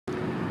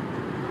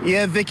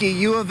Yeah, Vicky,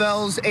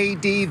 UofL's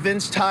AD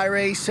Vince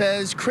Tyre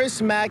says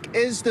Chris Mack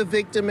is the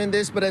victim in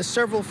this, but as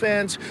several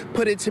fans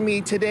put it to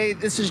me today,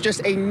 this is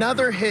just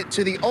another hit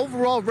to the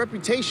overall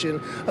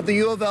reputation of the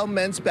UofL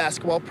men's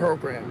basketball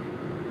program.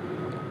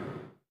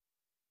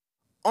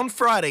 On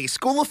Friday,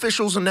 school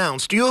officials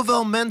announced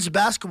UofL men's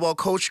basketball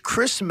coach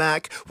Chris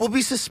Mack will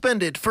be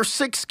suspended for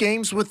 6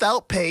 games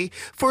without pay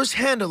for his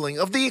handling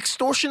of the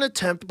extortion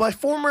attempt by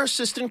former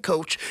assistant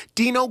coach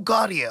Dino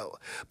Gaudio.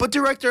 But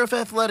Director of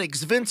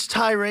Athletics Vince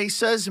Tyre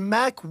says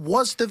Mack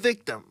was the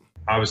victim.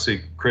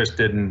 Obviously, Chris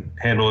didn't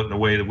handle it in the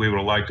way that we would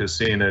have liked to have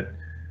seen it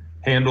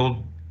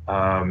handled.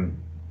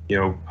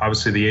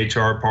 Obviously the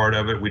HR part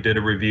of it, we did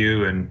a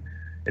review and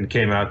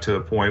came out to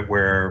a point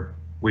where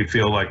we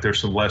feel like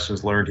there's some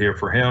lessons learned here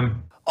for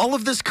him. All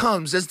of this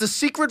comes as the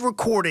secret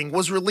recording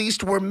was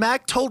released where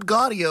Mack told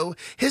Gaudio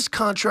his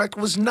contract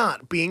was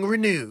not being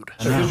renewed.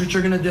 So here's what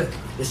you're going to do.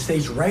 It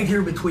stays right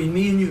here between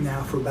me and you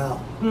now for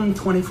about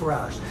 24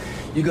 hours.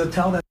 You go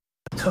tell that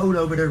toad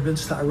over there,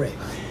 Vince Tyre,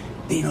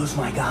 Dino's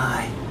my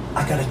guy.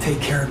 I got to take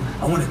care of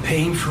him. I want to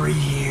pay him for a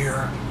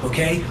year,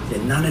 okay?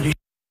 And none of this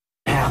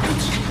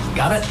happens.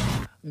 Got it?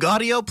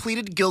 Gaudio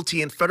pleaded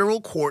guilty in federal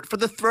court for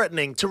the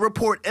threatening to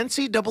report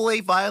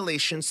NCAA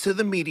violations to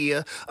the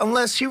media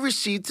unless he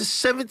received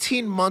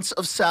 17 months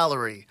of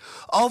salary.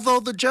 Although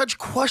the judge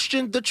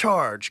questioned the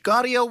charge,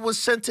 Gaudio was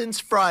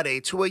sentenced Friday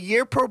to a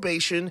year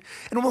probation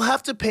and will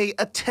have to pay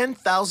a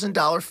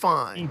 $10,000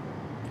 fine.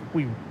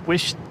 We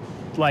wish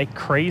like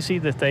crazy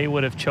that they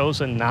would have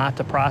chosen not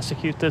to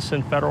prosecute this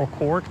in federal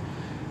court,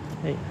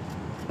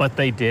 but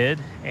they did,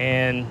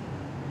 and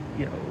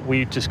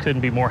we just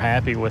couldn't be more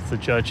happy with the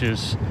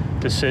judge's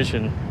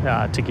decision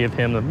to give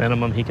him the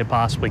minimum he could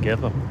possibly give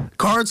him.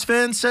 Cards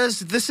fan says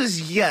this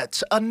is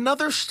yet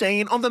another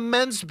stain on the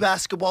men's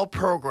basketball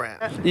program.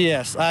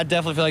 Yes, I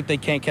definitely feel like they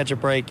can't catch a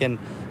break, and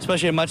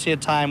especially at much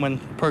needed time when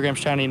the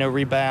program's trying to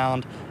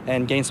rebound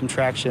and gain some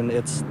traction,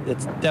 it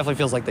definitely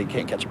feels like they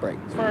can't catch a break.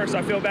 First,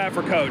 I feel bad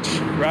for Coach,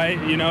 right?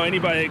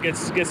 Anybody that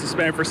gets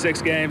suspended for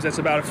 6 games, that's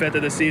about a fifth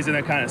of the season.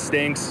 That kind of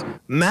stinks.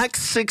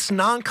 Mack's 6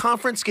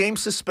 non-conference game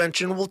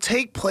suspension will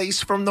take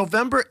place from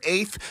November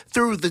 8th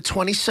through the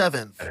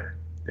 27th.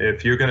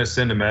 If you're going to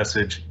send a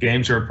message,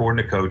 games are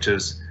important to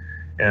coaches,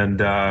 and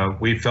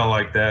we felt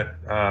like that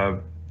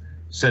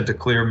sent a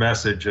clear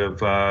message of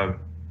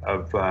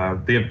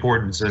the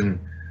importance and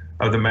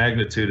of the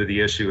magnitude of the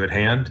issue at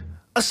hand.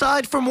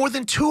 Aside from more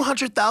than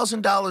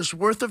 $200,000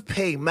 worth of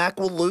pay Mack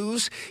will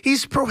lose,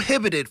 he's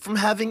prohibited from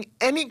having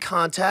any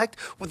contact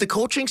with the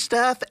coaching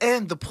staff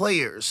and the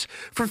players.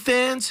 For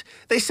fans,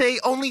 they say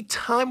only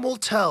time will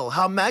tell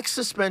how Mack's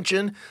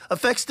suspension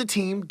affects the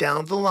team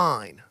down the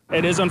line.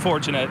 It is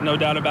unfortunate, no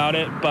doubt about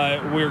it,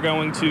 but we're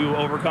going to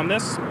overcome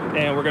this,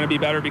 and we're going to be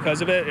better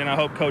because of it, and I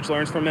hope Coach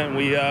learns from it, and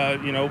we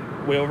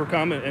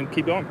overcome it and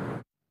keep going.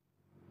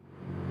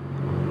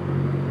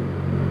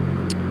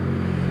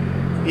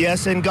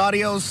 Yes, and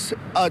Gaudio's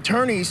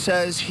attorney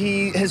says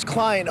his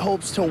client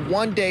hopes to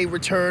one day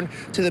return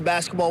to the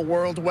basketball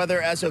world,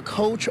 whether as a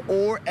coach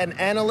or an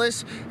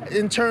analyst.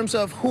 In terms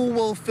of who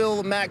will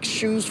fill Mack's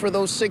shoes for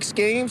those 6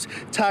 games,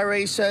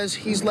 Tyre says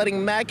he's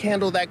letting Mack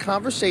handle that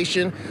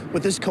conversation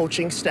with his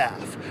coaching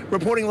staff.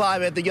 Reporting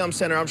live at the Yum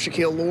Center, I'm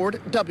Shaquille Lord,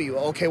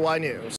 WOKY News.